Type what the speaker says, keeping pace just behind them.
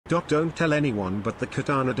Don't tell anyone, but the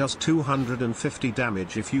katana does 250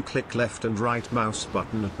 damage if you click left and right mouse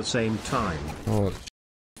button at the same time. Oh,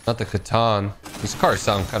 not the katana. These cars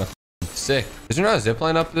sound kind of sick. Is there not a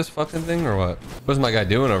zipline up this fucking thing or what? What's my guy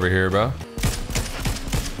doing over here, bro?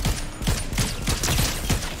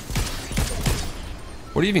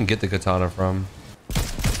 Where do you even get the katana from?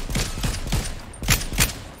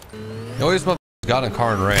 He always got in a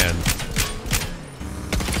car and ran.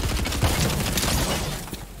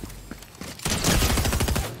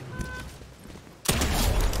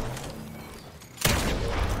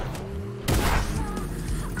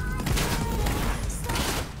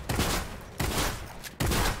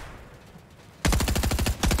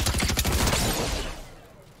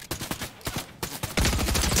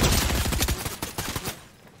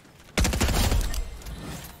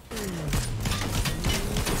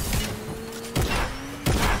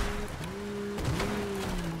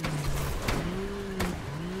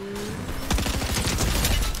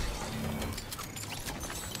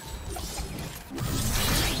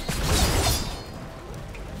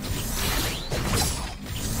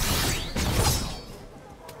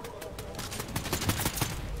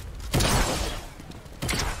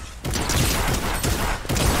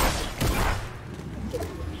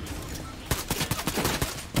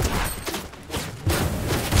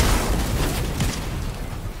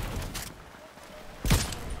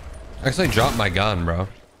 I actually dropped my gun, bro.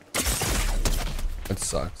 That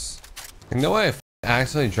sucks. No way. I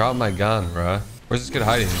accidentally dropped my gun, bro. Where's this kid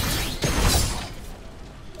hiding?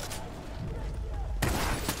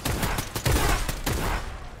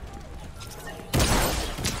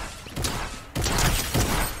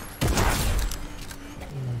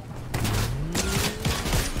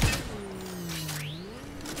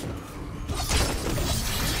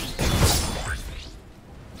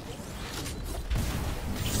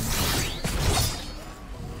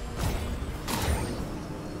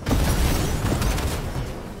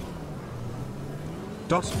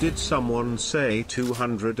 Did someone say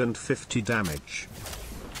 250 damage?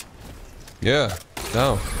 Yeah.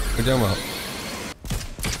 No. What are you talking about?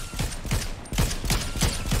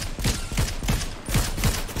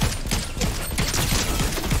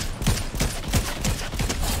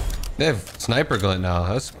 They have sniper glint now.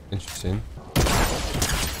 That's interesting.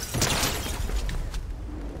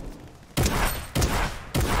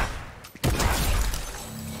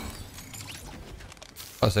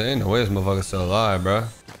 I said, ain't no way this motherfucker's still alive, bro.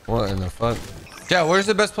 What in the fuck? Yeah, where's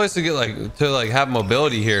the best place to get like have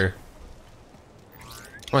mobility here?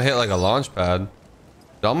 I'm gonna hit like a launch pad.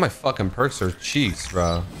 Dude, all my fucking perks are cheats,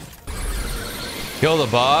 bro. Kill the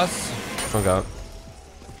boss. Okay.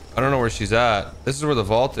 I don't know where she's at. This is where the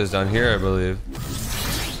vault is down here, I believe.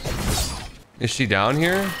 Is she down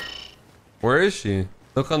here? Where is she?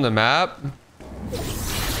 Look on the map.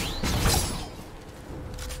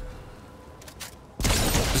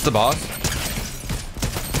 Is the boss?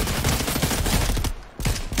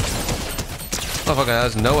 Motherfucker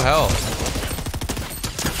has no health.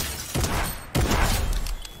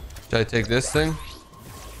 Should I take this thing?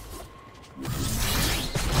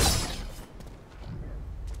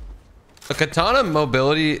 The katana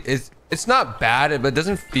mobility it's not bad, but it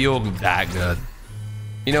doesn't feel that good.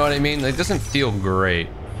 You know what I mean? Like, it doesn't feel great.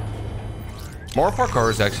 More parkour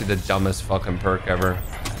is actually the dumbest fucking perk ever.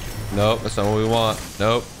 Nope, that's not what we want.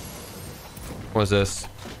 Nope. What was this?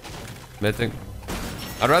 Mythic?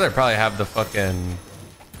 I'd rather probably have the fucking...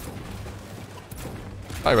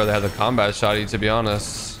 I'd rather have the combat shotty, to be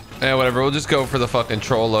honest. Yeah, whatever. We'll just go for the fucking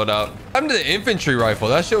troll loadout. I'm to the infantry rifle.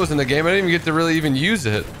 That shit was in the game. I didn't even get to really even use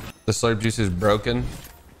it. The slurp juice is broken.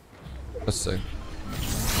 Let's see.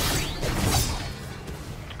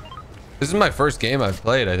 This is my first game I've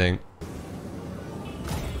played, I think.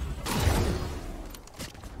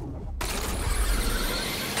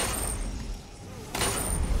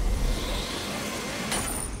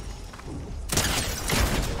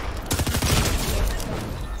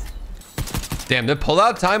 Damn, the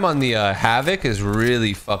pullout time on the Havoc is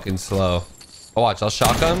really fucking slow. Oh, watch, I'll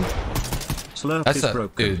shotgun. Slurp That's is a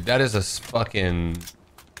broken. dude. That is a fucking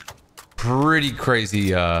pretty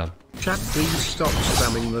crazy. Chat, please stop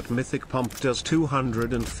spamming that mythic pump does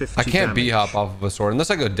 250 I can't damage. B-hop off of a sword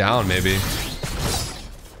unless I go down, maybe.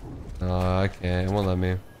 No, I can't. It won't let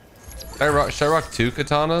me. Should I rock 2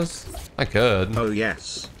 katanas? I could. Oh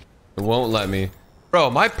yes. It won't let me.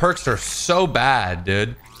 Bro, my perks are so bad,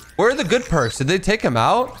 dude. Where are the good perks? Did they take them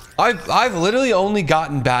out? I've literally only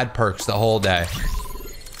gotten bad perks the whole day.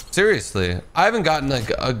 Seriously, I haven't gotten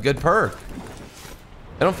like a good perk.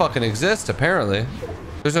 They don't fucking exist, apparently.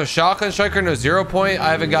 There's no shotgun striker, no 0 point.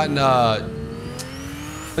 I haven't gotten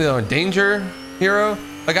danger hero.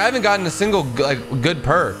 Like I haven't gotten a single like good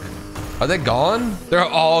perk. Are they gone? They're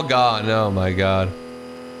all gone. Oh my god.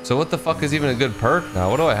 So what the fuck is even a good perk now?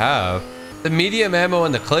 What do I have? The medium ammo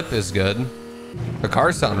and the clip is good. The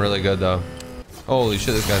cars sound really good though. Holy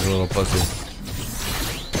shit, this guy's a little pussy.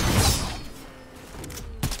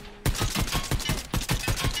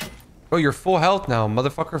 Oh, you're full health now,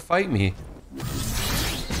 motherfucker. Fight me.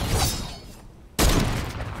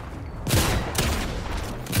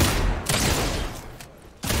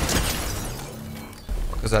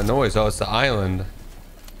 What is that noise? Oh, it's the island.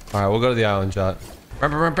 All right, we'll go to the island, chat.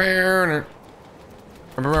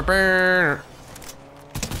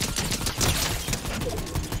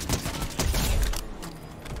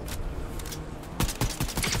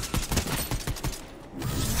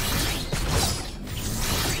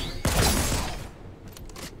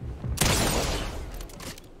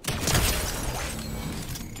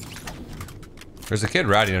 There's a kid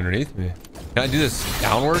riding underneath me. Can I do this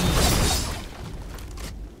downward?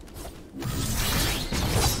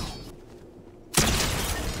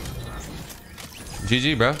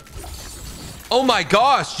 GG, bro. Oh my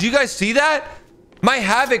gosh, do you guys see that? My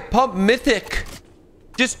Havoc pump mythic.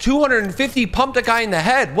 Just 250 pumped a guy in the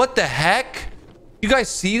head. What the heck? You guys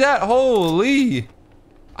see that? Holy.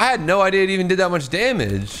 I had no idea it even did that much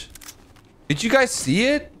damage. Did you guys see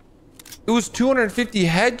it? It was 250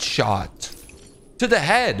 headshot to the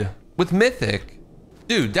head with mythic.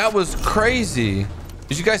 Dude, that was crazy.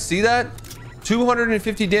 Did you guys see that?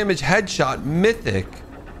 250 damage headshot mythic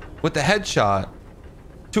with the headshot.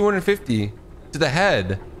 250 to the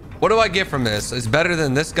head. What do I get from this? It's better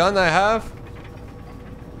than this gun that I have.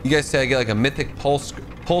 You guys say I get like a mythic pulse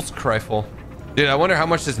rifle. Dude, I wonder how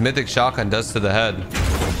much this mythic shotgun does to the head.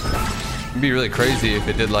 It'd be really crazy if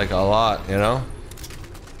it did like a lot, you know?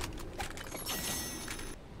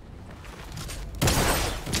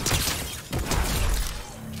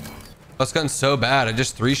 This gun's so bad. I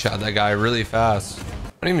just 3-shot that guy really fast.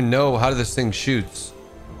 I don't even know how this thing shoots.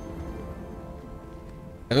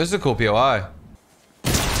 And this is a cool POI.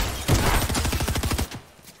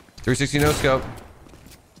 360 no scope.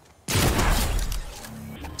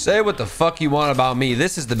 Say what the fuck you want about me.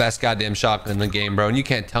 This is the best goddamn shotgun in the game, bro. And you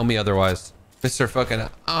can't tell me otherwise. Mr. fucking,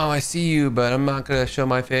 oh, I see you, but I'm not gonna show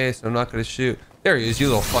my face. I'm not gonna shoot. There he is, you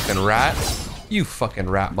little fucking rat. You fucking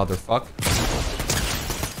rat, motherfucker.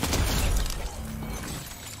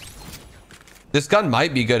 This gun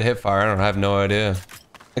might be good hip fire. I have no idea.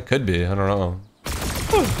 It could be. I don't know.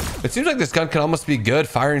 It seems like this gun can almost be good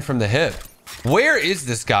firing from the hip. Where is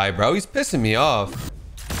this guy, bro? He's pissing me off.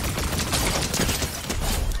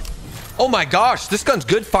 Oh my gosh, this gun's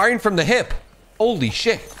good firing from the hip. Holy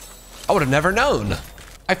shit. I would have never known.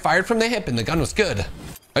 I fired from the hip and the gun was good.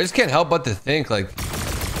 I just can't help but to think like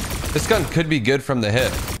this gun could be good from the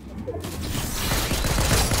hip.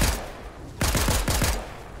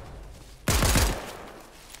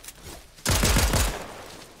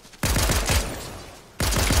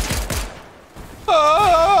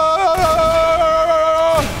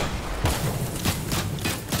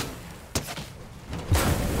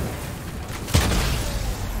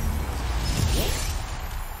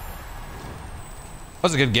 That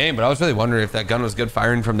was a good game, but I was really wondering if that gun was good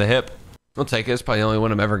firing from the hip. We'll take it. It's probably the only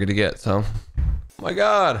one I'm ever going to get, so. Oh my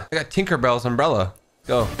god. I got Tinkerbell's umbrella.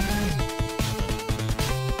 Go.